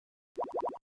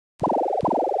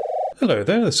Hello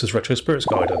there, this is Retro Spirits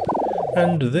Gaiden,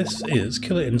 and this is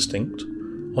Killer Instinct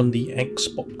on the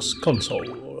Xbox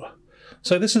console.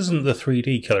 So this isn't the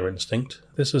 3D Killer Instinct,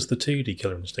 this is the 2D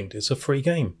Killer Instinct. It's a free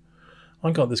game.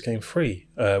 I got this game free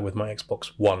with my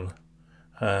Xbox One,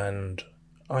 and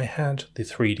I had the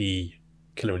 3D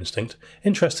Killer Instinct.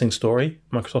 Interesting story,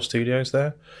 Microsoft Studios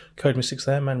there, Code Mystics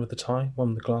there, man with the tie,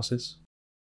 one with the glasses.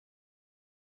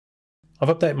 I've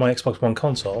updated my Xbox One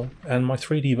console, and my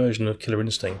 3D version of Killer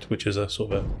Instinct, which is a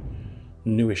sort of a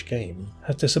newish game,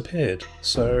 has disappeared.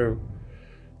 So,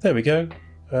 there we go.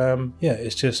 Yeah,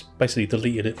 it's just basically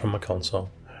deleted it from my console.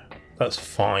 That's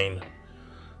fine.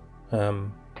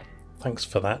 Thanks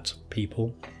for that,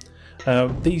 people.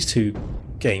 These two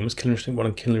games, Killer Instinct 1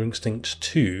 and Killer Instinct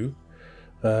 2,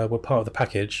 were part of the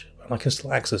package, and I can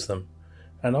still access them.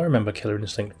 And I remember Killer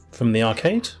Instinct from the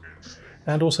arcade,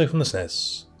 and also from the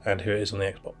SNES. And here it is on the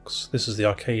Xbox. This is the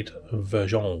arcade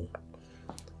version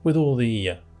with all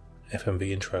the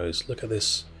FMV intros. Look at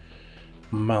this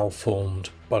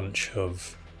malformed bunch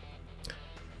of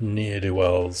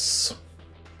ne'er-do-wells.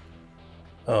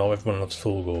 Oh, everyone loves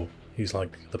Fulgore. He's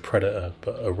like the Predator,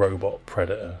 but a robot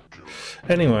Predator.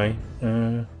 Anyway,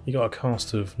 you got a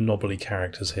cast of knobbly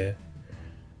characters here.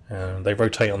 They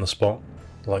rotate on the spot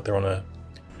like they're on a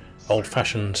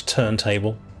old-fashioned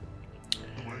turntable.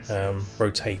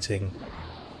 Rotating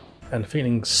and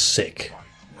feeling sick,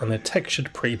 and they're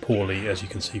textured pretty poorly, as you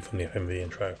can see from the FMV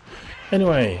intro.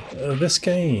 Anyway, this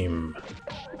game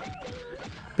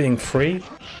being free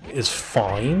is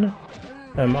fine.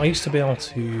 I used to be able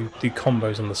to do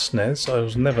combos on the SNES. I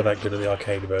was never that good at the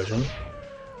arcade version,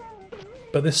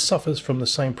 but this suffers from the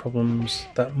same problems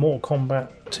that Mortal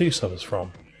Kombat 2 suffers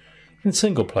from. In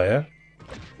single player,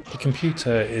 the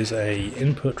computer is a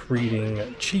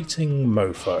input-reading, cheating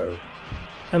mofo,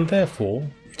 and therefore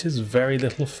it is very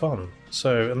little fun.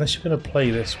 So unless you're going to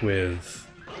play this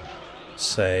with,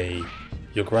 say,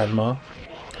 your grandma,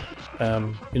 you're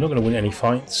not going to win any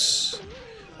fights,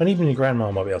 and even your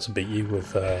grandma might be able to beat you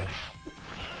with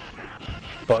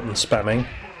button spamming.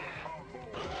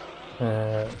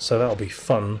 So that'll be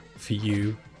fun for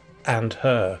you and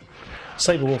her.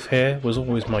 Sabrewulf here was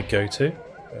always my go-to.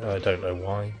 I don't know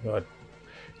why.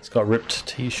 He's got a ripped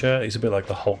t-shirt. He's a bit like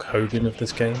the Hulk Hogan of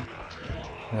this game.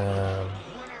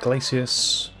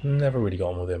 Glacius, never really got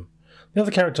on with him. The other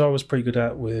character I was pretty good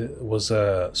at was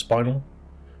Spinal.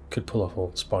 Could pull off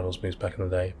all Spinal's moves back in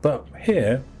the day. But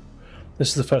here, this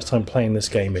is the first time playing this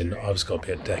game in, I've got to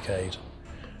be a decade.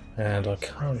 And I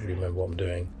can't really remember what I'm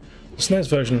doing. The SNES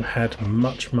version had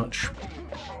much, much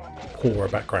poorer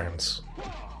backgrounds.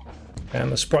 And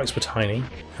the sprites were tiny,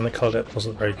 and the colour depth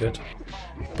wasn't very good,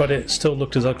 but it still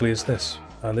looked as ugly as this,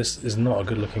 and this is not a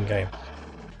good looking game.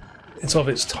 It's of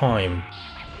its time,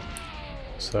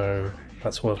 so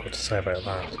that's all I've got to say about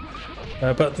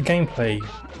that. But the gameplay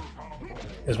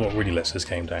is what really lets this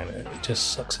game down. It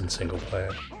just sucks in single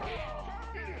player.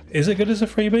 Is it good as a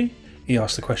freebie? You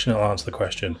ask the question, I'll answer the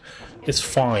question. It's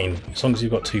fine, as long as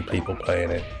you've got two people playing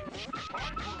it.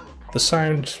 The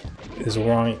sound is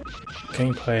alright,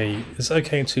 gameplay is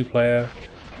okay in two player,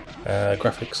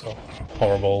 graphics are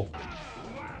horrible.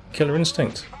 Killer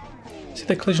Instinct. See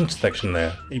the collision detection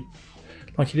there? He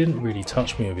didn't really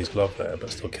touch me with his glove there,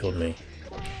 but still killed me.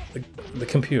 The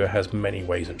computer has many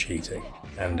ways of cheating,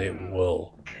 and it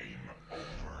will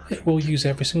use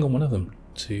every single one of them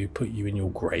to put you in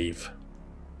your grave.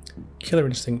 Killer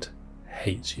Instinct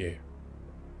hates you.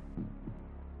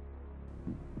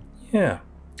 Yeah.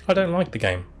 I don't like the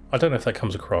game. I don't know if that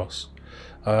comes across.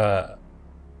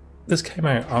 This came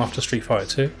out after Street Fighter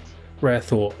 2. Rare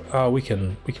thought, we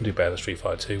can do better than Street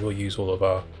Fighter 2. We'll use all of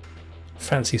our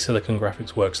fancy silicon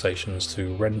graphics workstations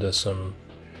to render some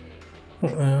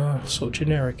sort of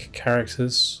generic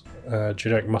characters,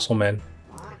 generic muscle men.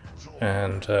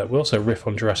 And we'll also riff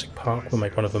on Jurassic Park. We'll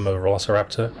make one of them a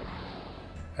Velociraptor.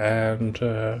 And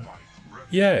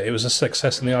yeah, it was a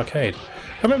success in the arcade.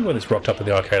 I remember when this rocked up in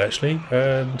the arcade actually,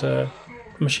 and the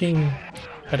machine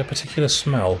had a particular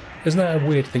smell. Isn't that a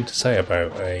weird thing to say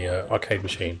about a arcade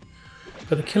machine?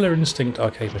 But the Killer Instinct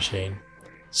arcade machine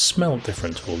smelled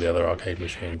different to all the other arcade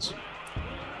machines.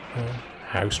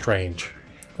 How strange.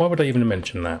 Why would I even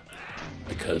mention that?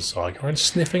 Because I go around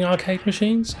sniffing arcade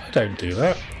machines? I don't do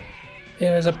that.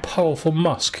 Yeah, there's a powerful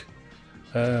musk.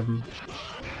 I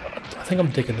think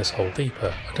I'm digging this hole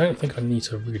deeper. I don't think I need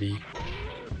to really...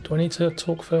 Do I need to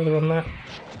talk further on that?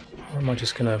 Or am I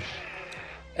just going to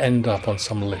end up on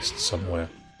some list somewhere?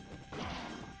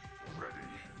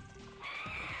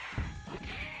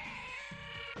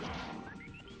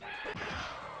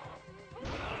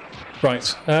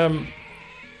 Right,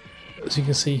 as you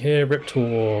can see here,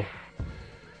 Riptor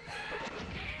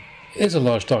is a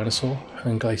large dinosaur,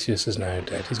 and Glacius is now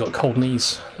dead. He's got cold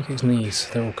knees. Look at his knees,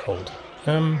 they're all cold.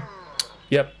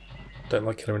 Yep, don't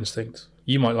like Killer Instinct.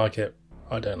 You might like it,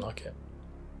 I don't like it.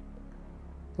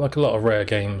 Like a lot of Rare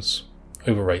games,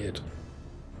 overrated.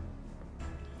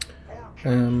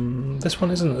 This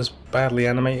one isn't as badly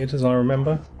animated as I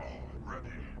remember,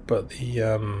 but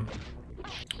the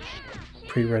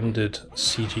pre-rendered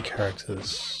CG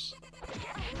characters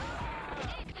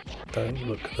don't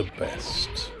look the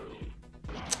best.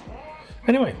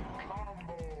 Anyway,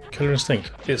 Killer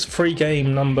Instinct. It's free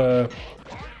game number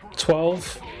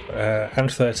 12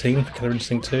 and 13 for Killer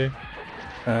Instinct 2.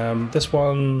 This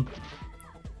one,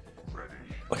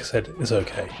 like I said, is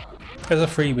okay. As a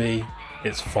freebie,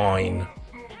 it's fine.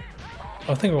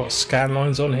 I think we've got scan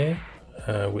lines on here,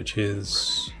 which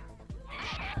is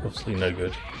obviously no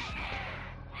good.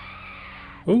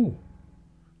 Ooh,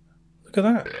 look at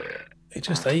that. It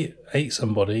just ate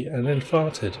somebody and then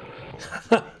farted.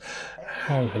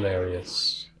 How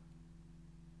hilarious.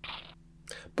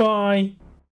 Bye.